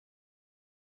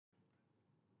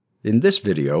In this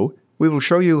video, we will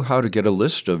show you how to get a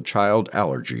list of child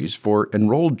allergies for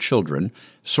enrolled children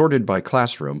sorted by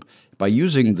classroom by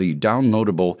using the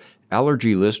downloadable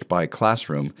Allergy List by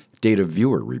Classroom Data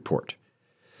Viewer report.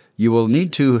 You will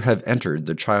need to have entered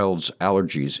the child's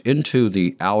allergies into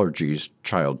the Allergies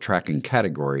Child Tracking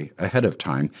category ahead of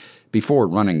time before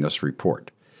running this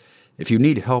report. If you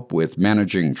need help with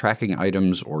managing tracking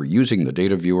items or using the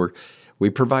data viewer, we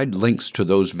provide links to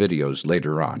those videos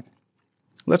later on.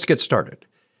 Let's get started.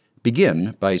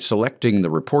 Begin by selecting the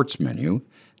Reports menu,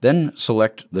 then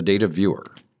select the Data Viewer.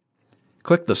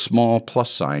 Click the small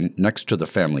plus sign next to the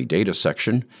Family Data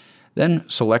section, then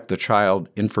select the Child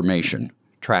Information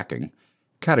Tracking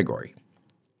category.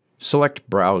 Select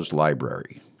Browse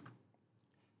Library.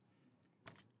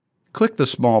 Click the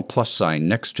small plus sign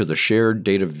next to the Shared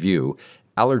Data View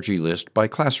Allergy List by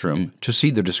Classroom to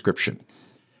see the description.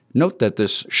 Note that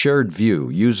this shared view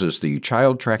uses the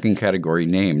child tracking category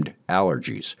named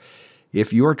Allergies.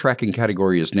 If your tracking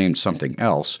category is named something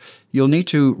else, you'll need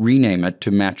to rename it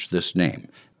to match this name.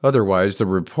 Otherwise, the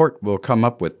report will come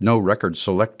up with no record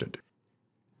selected.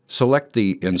 Select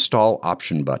the Install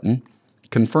option button.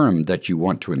 Confirm that you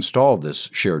want to install this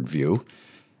shared view.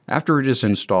 After it is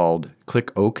installed, click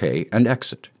OK and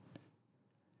exit.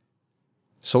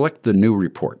 Select the new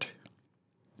report.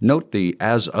 Note the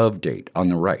As Of date on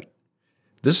the right.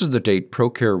 This is the date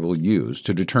ProCare will use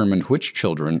to determine which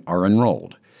children are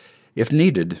enrolled. If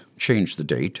needed, change the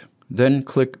date, then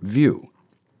click View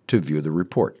to view the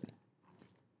report.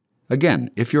 Again,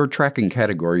 if your tracking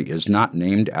category is not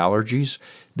named Allergies,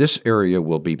 this area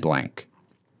will be blank.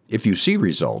 If you see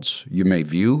results, you may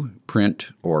view, print,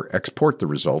 or export the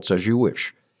results as you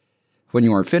wish. When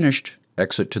you are finished,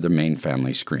 exit to the main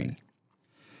family screen.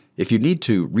 If you need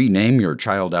to rename your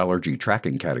child allergy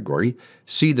tracking category,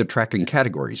 see the Tracking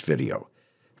Categories video.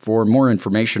 For more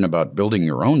information about building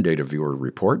your own Data Viewer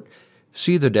report,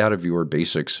 see the Data Viewer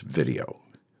Basics video.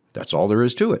 That's all there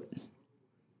is to it.